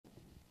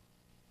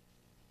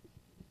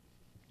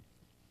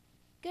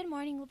Good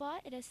morning, Labat.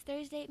 It is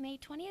Thursday, May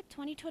 20th,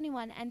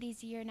 2021, and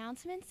these are your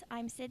announcements.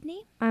 I'm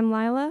Sydney. I'm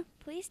Lila.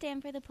 Please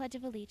stand for the Pledge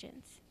of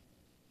Allegiance.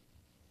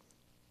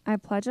 I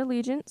pledge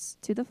allegiance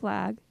to the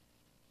flag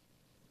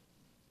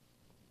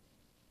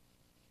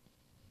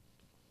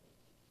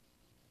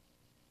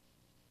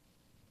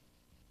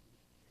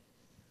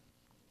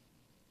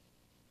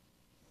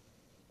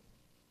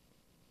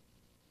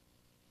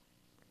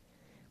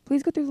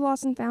Please go through the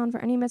lost and found for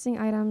any missing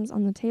items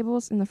on the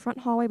tables in the front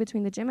hallway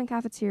between the gym and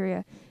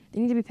cafeteria.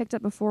 They need to be picked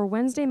up before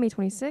Wednesday, May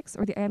 26th,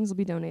 or the items will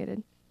be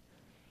donated.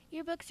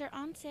 Your books are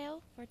on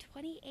sale for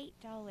 $28.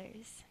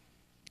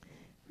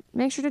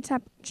 Make sure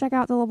to check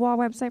out the LeBois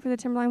website for the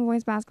Timberline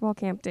Boys basketball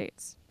camp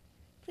dates.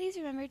 Please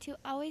remember to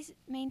always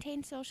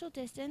maintain social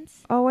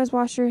distance. Always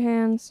wash your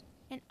hands.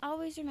 And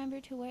always remember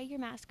to wear your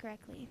mask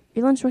correctly.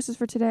 Your lunch choices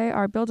for today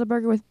are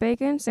Build-A-Burger with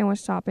bacon, sandwich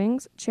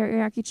toppings,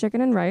 teriyaki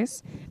chicken and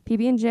rice,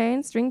 PB&J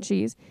and string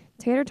cheese,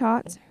 tater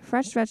tots,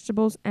 fresh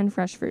vegetables, and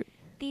fresh fruit.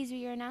 These are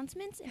your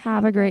announcements.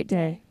 Have a great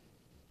day.